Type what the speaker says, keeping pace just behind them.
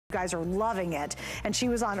guys are loving it, and she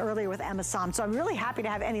was on earlier with Asam, so I'm really happy to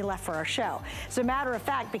have any left for our show. As a matter of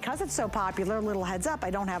fact, because it's so popular, little heads up,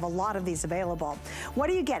 I don't have a lot of these available. What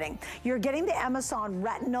are you getting? You're getting the Asam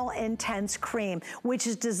Retinol Intense Cream, which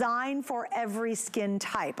is designed for every skin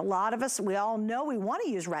type. A lot of us, we all know we want to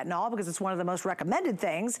use retinol because it's one of the most recommended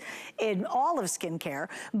things in all of skincare,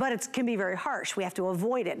 but it can be very harsh. We have to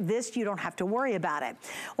avoid it. This, you don't have to worry about it.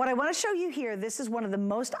 What I want to show you here, this is one of the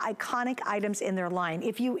most iconic items in their line.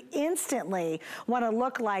 If you instantly want to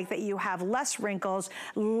look like that you have less wrinkles,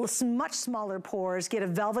 much smaller pores, get a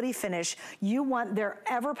velvety finish, you want their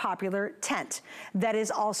ever popular Teint that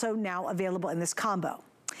is also now available in this combo.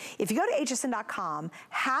 If you go to hsn.com,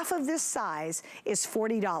 half of this size is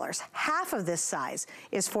 $40. Half of this size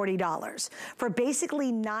is $40. For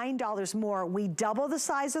basically $9 more, we double the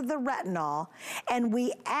size of the retinol and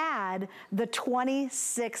we add the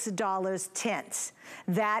 $26 tints.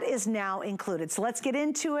 That is now included. So let's get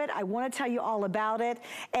into it. I want to tell you all about it.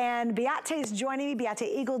 And Beate is joining me. Beate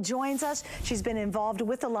Eagle joins us. She's been involved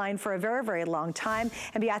with the line for a very, very long time.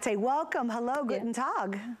 And Beate, welcome. Hello, guten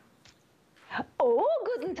Tag. Oh,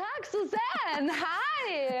 guten Tag, Suzanne.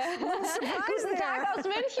 Hi. Guten Tag aus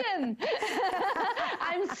München.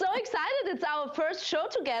 I'm so excited. It's our first show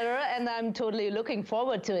together, and I'm totally looking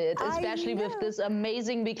forward to it, especially with this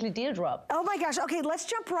amazing weekly deal drop. Oh my gosh. Okay, let's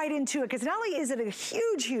jump right into it, because not only is it a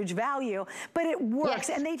huge, huge value, but it works.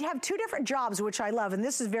 Yes. And they have two different jobs, which I love, and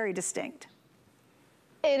this is very distinct.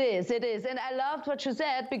 It is, and I loved what you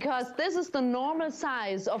said, because this is the normal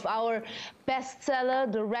size of our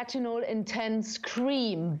bestseller, the Retinol Intense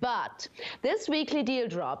Cream. But this weekly deal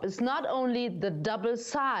drop is not only the double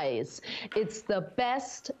size, it's the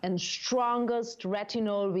best and strongest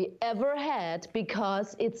retinol we ever had,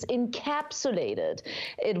 because it's encapsulated.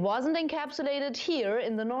 It wasn't encapsulated here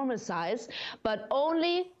in the normal size, but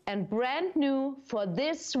only and brand new for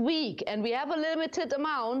this week, and we have a limited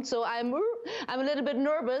amount, so I'm a little bit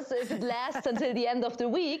nervous if it lasts until the end of the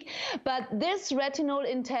week. But this Retinol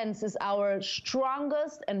Intense is our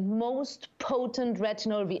strongest and most potent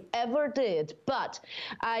retinol we ever did. But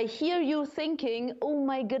I hear you thinking, oh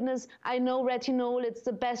my goodness, I know retinol, it's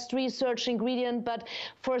the best researched ingredient, but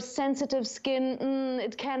for sensitive skin,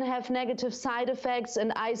 it can have negative side effects.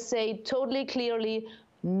 And I say totally clearly,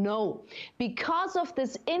 no. Because of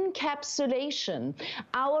this encapsulation,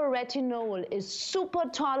 our retinol is super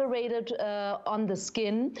tolerated on the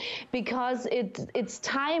skin, because it's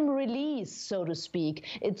time release, so to speak.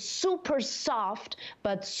 It's super soft,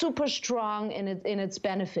 but super strong in its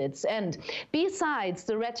benefits. And besides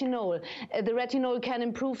the retinol can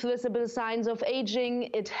improve visible signs of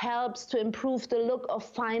aging. It helps to improve the look of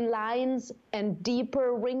fine lines and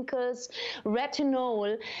deeper wrinkles.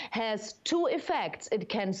 Retinol has two effects. It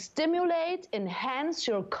can stimulate, enhance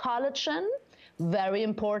your collagen, very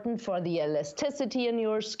important for the elasticity in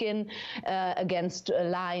your skin against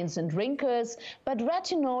lines and wrinkles. But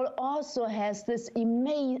retinol also has this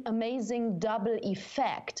amazing double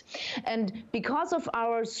effect. And because of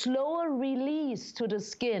our slower release to the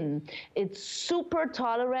skin, it's super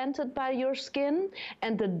tolerated by your skin.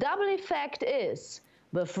 And the double effect is,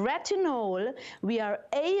 with retinol, we are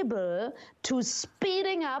able to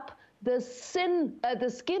speeding up the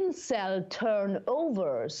skin cell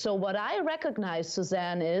turnover. So what I recognize,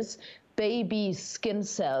 Suzanne, is baby skin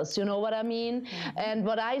cells, you know what I mean? And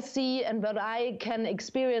what I see and what I can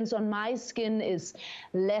experience on my skin is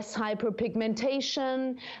less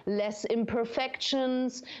hyperpigmentation, less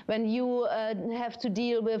imperfections. When you have to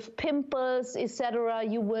deal with pimples, etc.,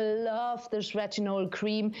 you will love this retinol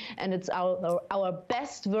cream, and it's our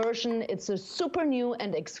best version. It's a super new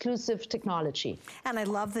and exclusive technology. And I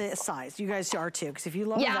love the size. You guys are too, because if you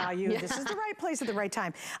love the value, this is the right place at the right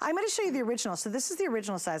time. I'm going to show you the original. So this is the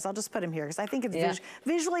original size. I'll just put him here, because I think it's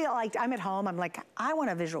visually, like, I'm at home, I'm like, I want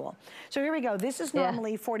a visual. So here we go. This is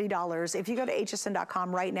normally $40. If you go to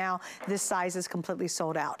hsn.com right now, this size is completely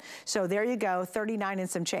sold out. So there you go, 39 and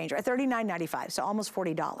some change, or $39.95, so almost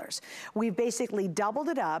 $40. We've basically doubled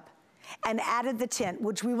it up and added the tint,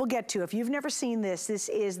 which we will get to. If you've never seen this, this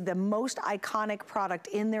is the most iconic product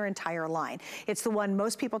in their entire line. It's the one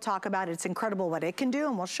most people talk about. It's incredible what it can do,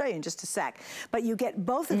 and we'll show you in just a sec. But you get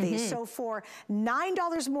both of these. So for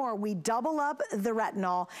 $9 more, we double up the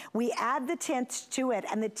retinol, we add the tint to it,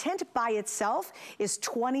 and the tint by itself is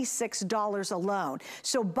 $26 alone.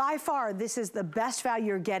 So by far, this is the best value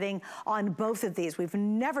you're getting on both of these. We've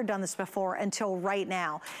never done this before until right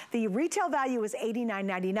now. The retail value is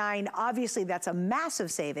 $89.99. Obviously, that's a massive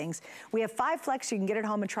savings. We have 5 flex. You can get it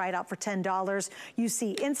home and try it out for $10. You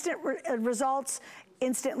see instant results.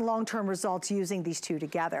 instant and long-term results using these two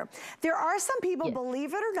together. There are some people,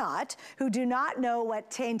 believe it or not, who do not know what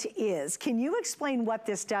Teint is. Can you explain what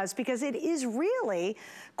this does? Because it is really,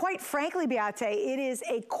 quite frankly, Beate, it is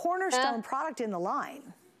a cornerstone product in the line.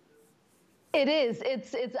 It is.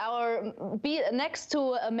 It's our, next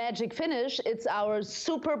to a magic finish, it's our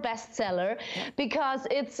super bestseller because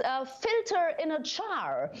it's a filter in a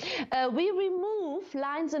jar. We remove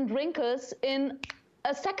lines and wrinkles in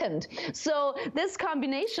a second. So this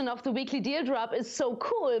combination of the weekly deal drop is so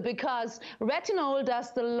cool because retinol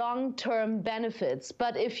does the long-term benefits.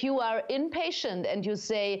 But if you are impatient and you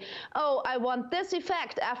say, oh, I want this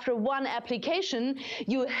effect after one application,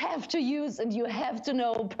 you have to use and you have to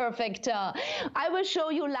know Perfecta. I will show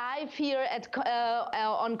you live here at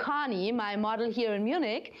on Connie, my model here in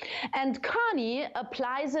Munich, and Connie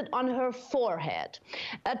applies it on her forehead.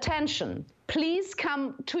 Attention. Please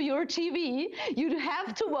come to your TV. You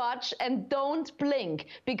have to watch and don't blink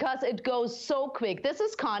because it goes so quick. This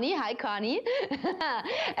is Connie. Hi, Connie.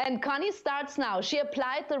 And Connie starts now. She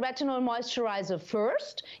applied the retinol moisturizer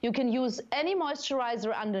first. You can use any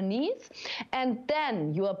moisturizer underneath. And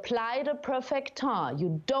then you apply the Perfecta.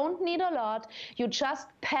 You don't need a lot. You just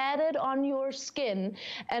pat it on your skin.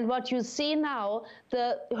 And what you see now,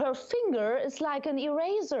 her finger is like an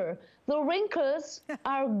eraser. The wrinkles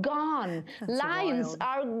are gone. Lines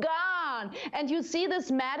are gone. And you see this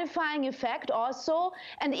mattifying effect also.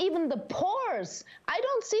 And even the pores, I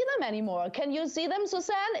don't see them anymore. Can you see them,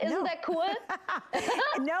 Suzanne? Isn't that cool?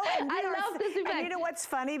 No, I love this effect. And you know what's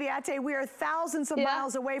funny, Beate? We are thousands of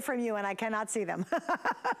miles away from you and I cannot see them.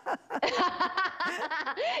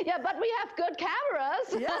 Yeah, but we have good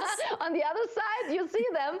cameras. Yes. On the other side, you see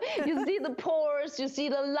them. You see the pores, you see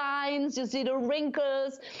the lines, you see the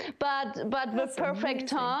wrinkles. But with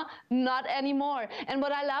Perfecta, not anymore. And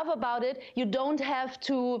what I love about it, you don't have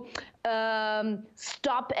to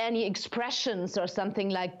stop any expressions or something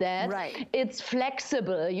like that. Right. It's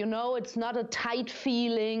flexible, you know, it's not a tight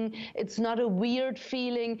feeling, it's not a weird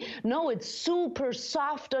feeling. No, it's super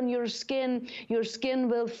soft on your skin. Your skin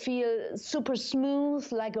will feel super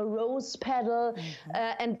smooth like a rose petal.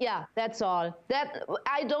 And yeah, that's all. That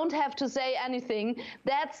I don't have to say anything.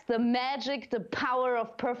 That's the magic, the power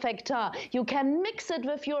of Perfecta. You can mix it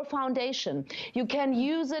with your foundation. You can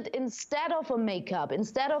use it instead of a makeup,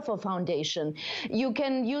 instead of a foundation. You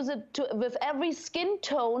can use it with every skin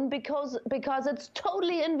tone because it's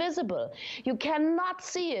totally invisible. You cannot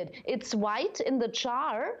see it. It's white in the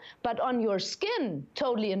jar, but on your skin,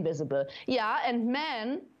 totally invisible. Yeah, and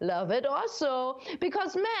men love it also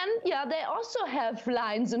because men, yeah, they also have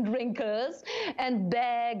lines and wrinkles and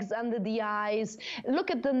bags under the eyes.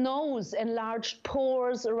 Look at the nose, enlarged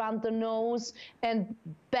pores around the nose, and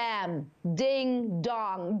bam, ding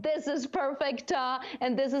dong, this is Perfecta,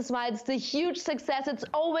 and this is why it's the huge success. It's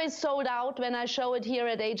always sold out when I show it here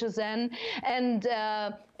at HSN, and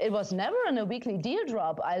it was never in a weekly deal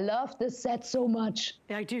drop. I love this set so much.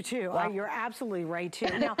 I do too. Wow. You're absolutely right too.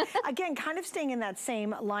 Now, again, kind of staying in that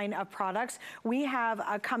same line of products, we have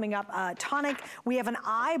coming up a tonic. We have an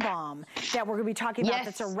eye balm that we're going to be talking about.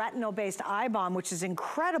 That's a retinol-based eye balm, which is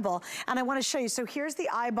incredible. And I want to show you. So here's the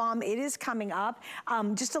eye balm. It is coming up.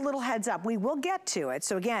 Just a little heads up. We will get to it.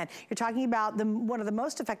 So again, you're talking about one of the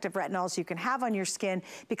most effective retinols you can have on your skin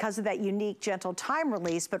because of that unique, gentle time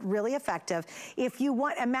release, but really effective. If you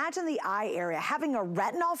want, imagine the eye area. Having a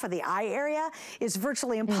retinol for the eye area is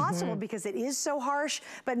virtually impossible because it is so harsh,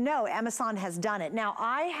 but no, Amazon has done it. Now,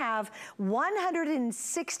 I have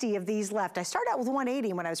 160 of these left. I started out with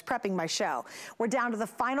 180 when I was prepping my show. We're down to the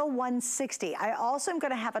final 160. I also am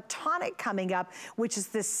going to have a tonic coming up, which is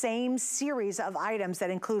the same series of items that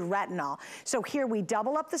include retinol. So here we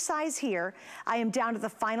double up the size here. I am down to the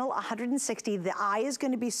final 160. The eye is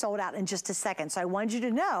going to be sold out in just a second. So I wanted you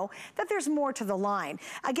to know that there's more to the line.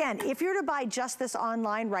 Again, if you're to buy just this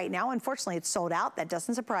online right now, unfortunately it's sold out. That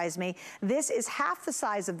doesn't surprise me. This is half the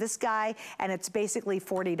size of this guy, and it's basically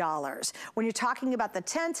 $40. When you're talking about the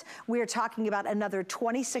Teint, we are talking about another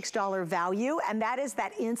 $26 value, and that is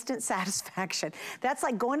that instant satisfaction. That's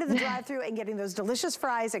like going to the drive-thru and getting those delicious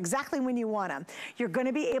fries exactly when you want them. You're going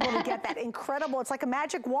to be able to get that incredible, it's like a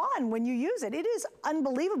magic wand when you use it. It is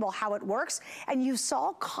unbelievable how it works, and you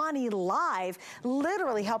saw Connie live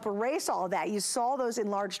literally help erase all of that. You saw those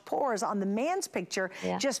enlarged pores on the man's picture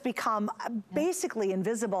just become basically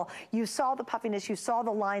invisible. You saw the puffiness, you saw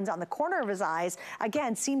the lines on the corner of his eyes,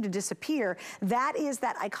 again, seem to disappear. That is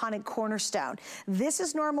that iconic cornerstone. This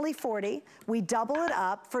is normally $40. We double it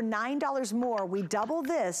up for $9 more. We double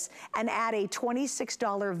this and add a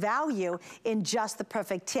 $26 value in just the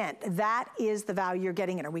perfect tint. That is the value you're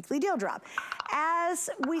getting in a weekly deal drop. As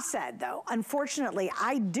we said, though, unfortunately,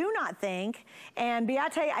 I do not think, and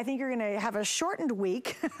Beate, I think you're gonna have a shortened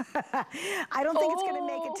week. I don't think it's gonna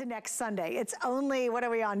make it to next Sunday. It's only, what are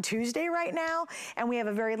we on, Tuesday right now? And we have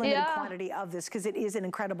a very limited quantity of this because it is an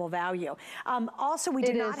incredible value. Also, we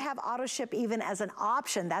do not have auto ship even as an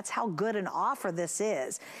option. That's how good an offer this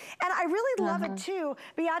is. And I really love it too,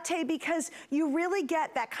 Beate, because you really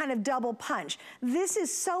get that kind of double punch. This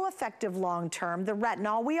is so effective long-term, the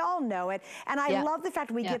retinol, we all know it. And I love the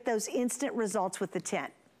fact we get those instant results with the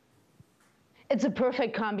tint. It's a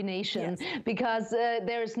perfect combination because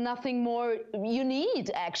there's nothing more you need,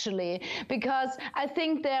 actually, because I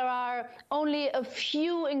think there are only a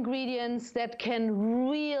few ingredients that can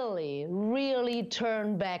really, really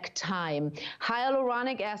turn back time.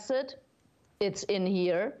 Hyaluronic acid, it's in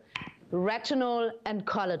here. Retinol and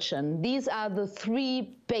collagen. These are the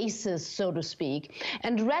three bases, so to speak.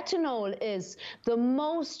 And retinol is the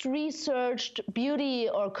most researched beauty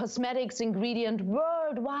or cosmetics ingredient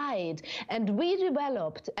worldwide. And we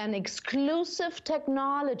developed an exclusive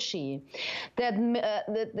technology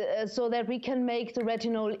that, so that we can make the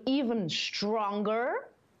retinol even stronger,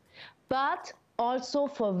 but also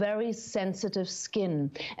for very sensitive skin.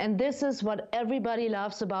 And this is what everybody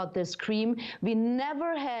loves about this cream. We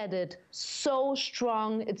never had it so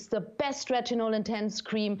strong. It's the best Retinol Intense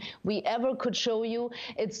Cream we ever could show you.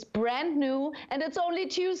 It's brand new, and it's only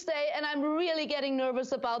Tuesday, and I'm really getting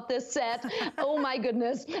nervous about this set. Oh my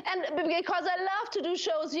goodness. And because I love to do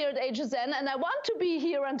shows here at HSN, and I want to be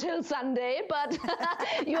here until Sunday, but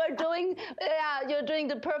you're doing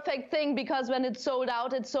the perfect thing, because when it's sold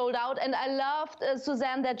out, it's sold out. And I love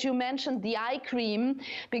Suzanne, that you mentioned the eye cream,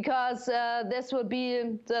 because this will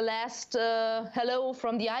be the last hello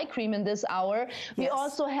from the eye cream in this hour. We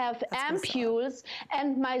also have ampules,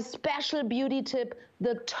 and my special beauty tip,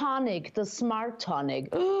 the tonic, the Smart Tonic.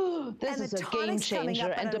 This is a game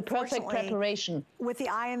changer and the perfect preparation. With the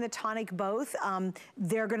eye and the tonic both,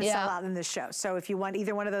 they're going to sell out in this show. So if you want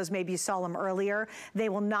either one of those, maybe you saw them earlier, they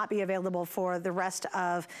will not be available for the rest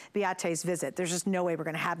of Beate's visit. There's just no way we're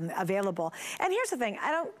going to have them available. And here's the thing, I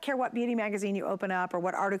don't care what beauty magazine you open up or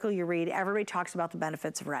what article you read, everybody talks about the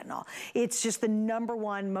benefits of retinol. It's just the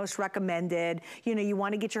 #1 most recommended. You know, you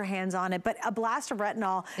want to get your hands on it, but a blast of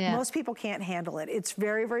retinol, most people can't handle it. It's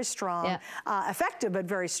very, very strong, effective, but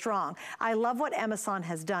very strong. I love what Amazon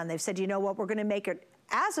has done. They've said, you know what, we're going to make it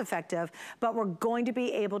as effective, but we're going to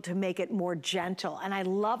be able to make it more gentle. And I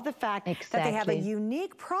love the fact that they have a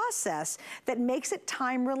unique process that makes it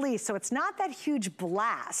time release. So it's not that huge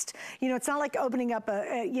blast. You know, it's not like opening up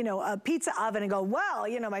a pizza oven and go, well,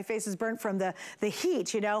 you know, my face is burnt from the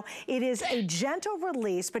heat, you know. It is a gentle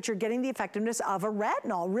release, but you're getting the effectiveness of a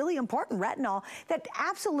retinol, really important retinol, that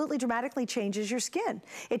absolutely dramatically changes your skin.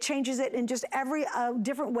 It changes it in just every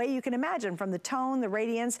different way you can imagine, from the tone, the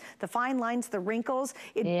radiance, the fine lines, the wrinkles.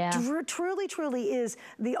 It truly, truly is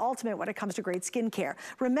the ultimate when it comes to great skincare.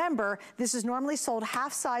 Remember, this is normally sold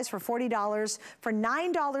half size for $40. For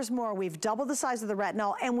 $9 more, we've doubled the size of the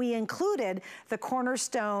retinol, and we included the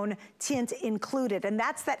cornerstone tint included. And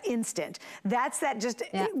that's that instant. That's that just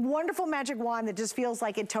wonderful magic wand that just feels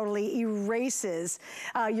like it totally erases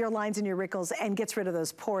your lines and your wrinkles and gets rid of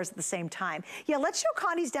those pores at the same time. Yeah, let's show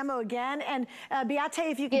Connie's demo again. And Beate,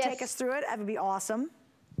 if you can take us through it, that would be awesome.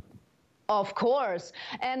 Of course.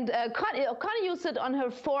 And Connie used it on her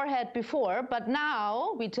forehead before, but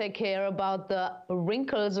now we take care about the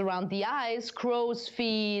wrinkles around the eyes, crow's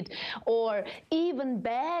feet, or even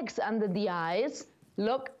bags under the eyes.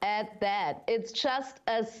 Look at that. It's just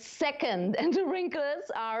a second, and the wrinkles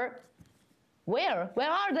are... Where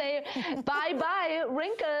are they? Bye-bye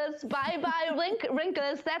wrinkles, bye-bye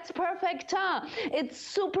wrinkles. That's perfect, huh? It's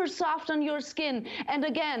super soft on your skin. And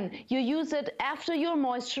again, you use it after your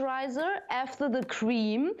moisturizer, after the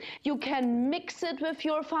cream. You can mix it with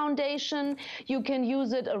your foundation. You can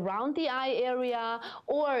use it around the eye area.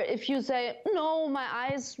 Or if you say, no, my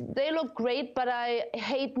eyes, they look great, but I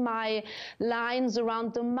hate my lines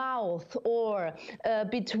around the mouth or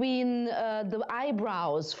between the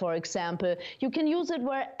eyebrows, for example. You can use it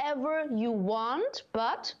wherever you want,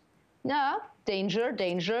 but Yeah, danger,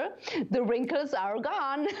 danger. The wrinkles are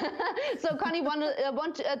gone. So Connie,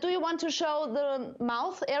 do you want to show the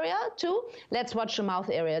mouth area too? Let's watch the mouth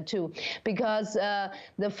area too, because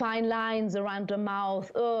the fine lines around the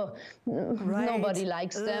mouth, right. Nobody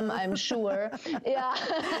likes them, I'm sure. Yeah,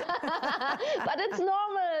 but it's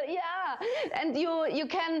normal, yeah. And you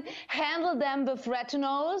can handle them with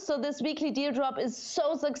retinol. So this weekly deal drop is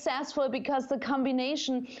so successful because the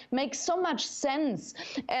combination makes so much sense.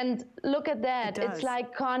 And look at that. It's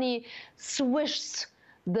like Connie swishes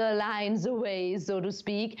the lines away, so to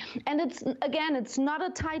speak. And it's not a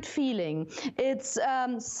tight feeling. It's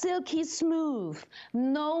silky smooth,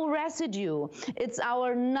 no residue. It's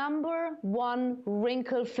our #1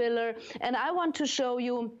 wrinkle filler. And I want to show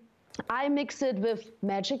you, I mix it with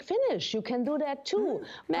Magic Finish. You can do that too.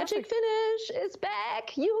 Magic Finish is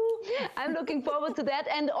back. I'm looking forward to that.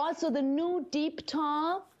 And also the new Deep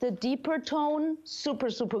Tone, the deeper tone, super,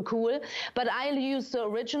 super cool. But I'll use the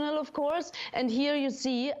original, of course. And here you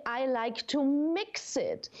see, I like to mix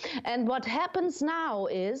it. And what happens now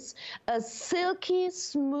is a silky,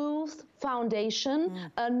 smooth foundation,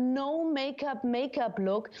 a no makeup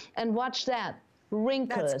look. And watch that.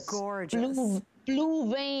 Wrinkles. That's gorgeous.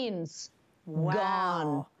 Blue veins,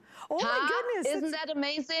 gone. Oh my goodness. Isn't that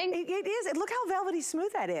amazing? It is. Look how velvety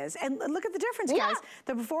smooth that is. And look at the difference, guys.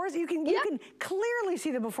 The befores, you can clearly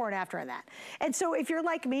see the before and after in that. And so if you're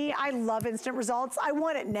like me, I love instant results. I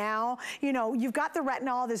want it now. You know, you've got the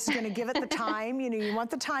retinol. This is going to give it the time. You know, you want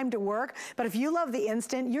the time to work. But if you love the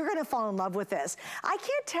instant, you're going to fall in love with this. I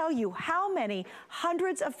can't tell you how many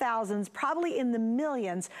hundreds of thousands, probably in the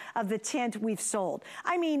millions of the tint we've sold.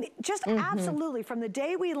 I mean, just absolutely from the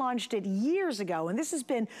day we launched it years ago, and this has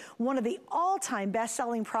been one of the all-time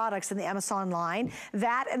best-selling products in the Amazon line,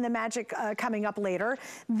 that and the Magic coming up later.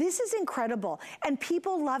 This is incredible, and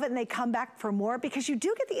people love it, and they come back for more because you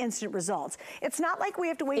do get the instant results. It's not like we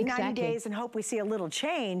have to wait 90 days and hope we see a little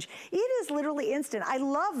change. It is literally instant. I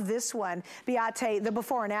love this one, Beate, the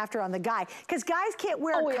before and after on the guy, because guys can't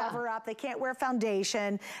wear a cover-up, they can't wear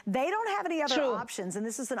foundation, they don't have any other options, and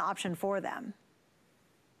this is an option for them.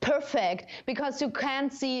 Perfect, because you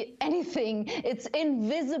can't see anything. It's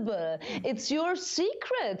invisible. It's your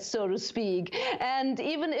secret, so to speak. And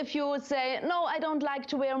even if you would say, no, I don't like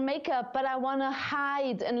to wear makeup, but I want to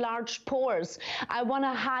hide enlarged pores. I want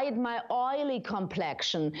to hide my oily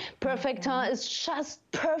complexion. Perfect Teint is just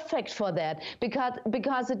perfect for that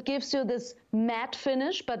because it gives you this matte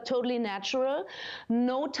finish, but totally natural,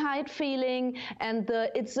 no tight feeling, and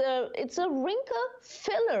it's a wrinkle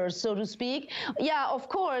filler, so to speak. Yeah, of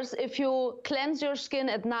course, if you cleanse your skin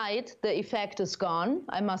at night, the effect is gone,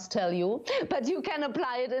 I must tell you, but you can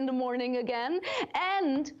apply it in the morning again.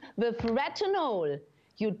 And with retinol,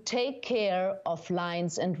 you take care of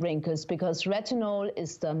lines and wrinkles because retinol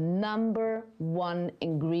is the #1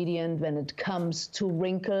 ingredient when it comes to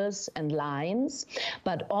wrinkles and lines.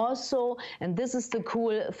 But also, and this is the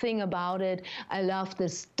cool thing about it, I love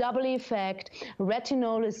this double effect.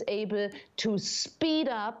 Retinol is able to speed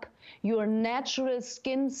up your natural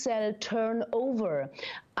skin cell turnover.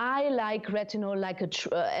 I like retinol like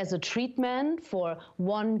as a treatment for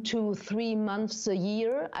 1, 2, 3 months a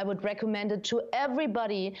year. I would recommend it to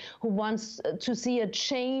everybody who wants to see a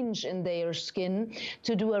change in their skin,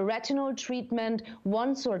 to do a retinol treatment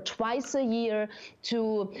once or twice a year.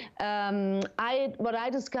 What I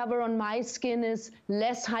discover on my skin is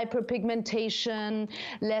less hyperpigmentation,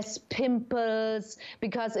 less pimples,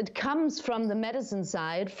 because it comes from the medicine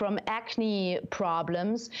side, from acne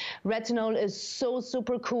problems. Retinol is so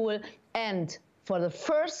super cool, and for the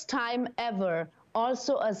first time ever,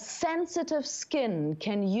 also a sensitive skin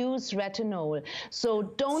can use retinol. So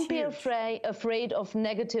don't be afraid of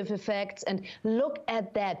negative effects, and look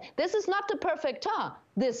at that. This is not the Perfect Teint.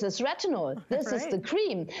 This is retinol. This is the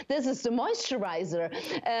cream. This is the moisturizer.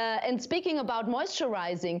 And speaking about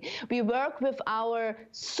moisturizing, we work with our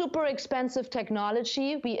super expensive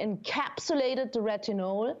technology. We encapsulated the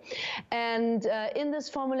retinol. And in this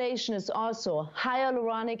formulation is also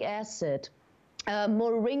hyaluronic acid,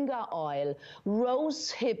 moringa oil,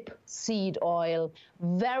 rosehip seed oil,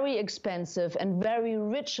 very expensive and very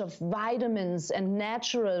rich of vitamins and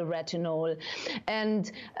natural retinol.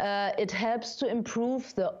 And it helps to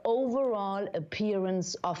improve the overall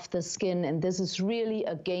appearance of the skin. And this is really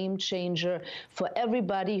a game changer for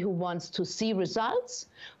everybody who wants to see results,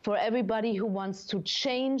 for everybody who wants to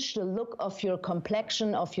change the look of your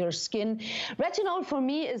complexion, of your skin. Retinol for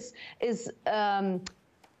me is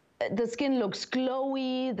the skin looks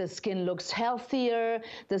glowy, the skin looks healthier,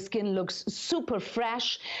 the skin looks super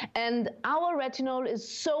fresh. And our retinol is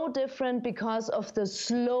so different because of the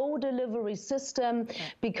slow delivery system,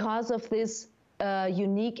 because of this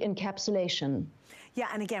unique encapsulation. Yeah,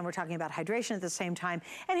 and again, we're talking about hydration at the same time.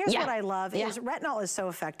 And here's what I love is retinol is so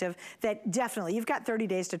effective that definitely you've got 30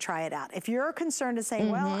 days to try it out. If you're concerned and saying,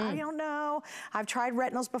 well, I don't know, I've tried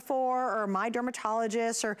retinols before, or my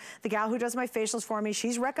dermatologist or the gal who does my facials for me,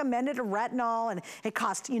 she's recommended a retinol and it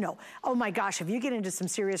costs, you know, oh my gosh, if you get into some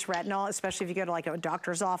serious retinol, especially if you go to like a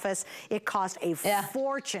doctor's office, it costs a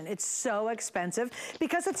fortune. It's so expensive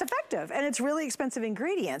because it's effective and it's really expensive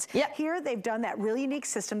ingredients. Here, they've done that really unique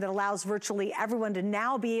system that allows virtually everyone to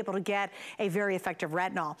now be able to get a very effective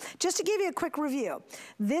retinol. Just to give you a quick review,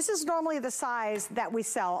 this is normally the size that we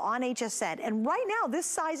sell on HSN, and right now this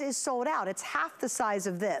size is sold out. It's half the size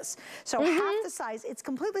of this. So half the size, it's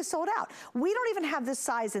completely sold out. We don't even have this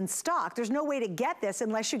size in stock. There's no way to get this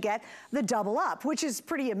unless you get the double up, which is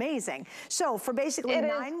pretty amazing. So for basically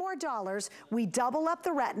 $9 more, we double up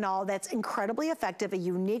the retinol. That's incredibly effective, a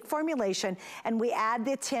unique formulation, and we add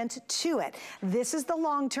the tint to it. This is the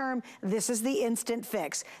long term, this is the instant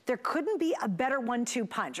fix. There couldn't be a better 1-2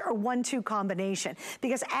 punch or 1-2 combination,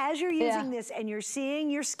 because as you're using this and you're seeing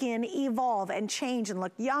your skin evolve and change and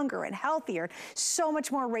look younger and healthier, so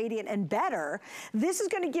much more radiant and better, this is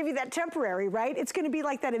going to give you that temporary, right? It's going to be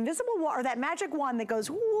like that invisible wand or that magic wand that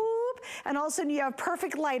goes whoop, and all of a sudden you have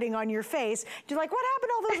perfect lighting on your face. You're like, what happened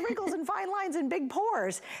to all those wrinkles and fine lines and big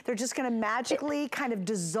pores? They're just going to magically kind of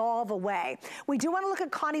dissolve away. We do want to look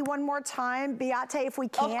at Connie one more time, Beate, if we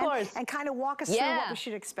can, and kind of walk us through what we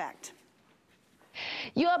should expect.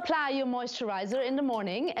 You apply your moisturizer in the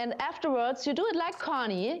morning, and afterwards you do it like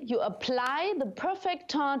Connie. You apply the perfect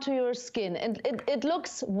tint to your skin, and it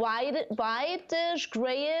looks whitish,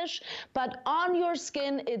 grayish, but on your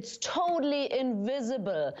skin it's totally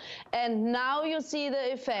invisible. And now you see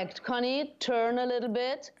the effect. Connie, turn a little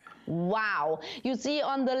bit. Wow. You see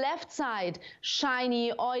on the left side,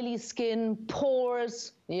 shiny, oily skin,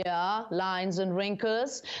 pores, lines and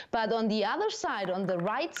wrinkles. But on the other side, on the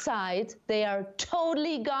right side, they are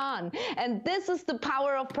totally gone. And this is the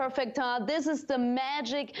power of Perfect Tint. This is the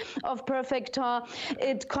magic of Perfect Tint.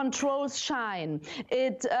 It controls shine.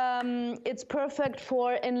 It's perfect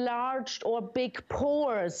for enlarged or big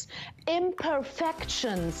pores.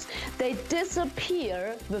 Imperfections, they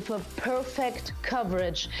disappear with a perfect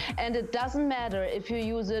coverage. And it doesn't matter if you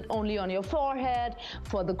use it only on your forehead,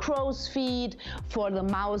 for the crow's feet, for the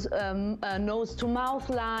nose to mouth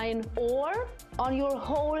line, or on your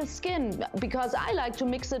whole skin, because I like to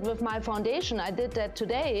mix it with my foundation. I did that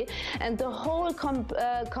today, and the whole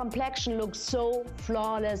complexion looks so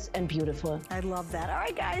flawless and beautiful. I love that. All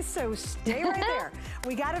right, guys, so stay right there.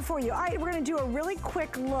 We got it for you. All right, we're going to do a really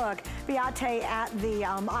quick look, Beate, at the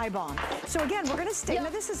eye balm. So again, we're going to stay.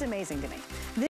 Now, this is amazing to me.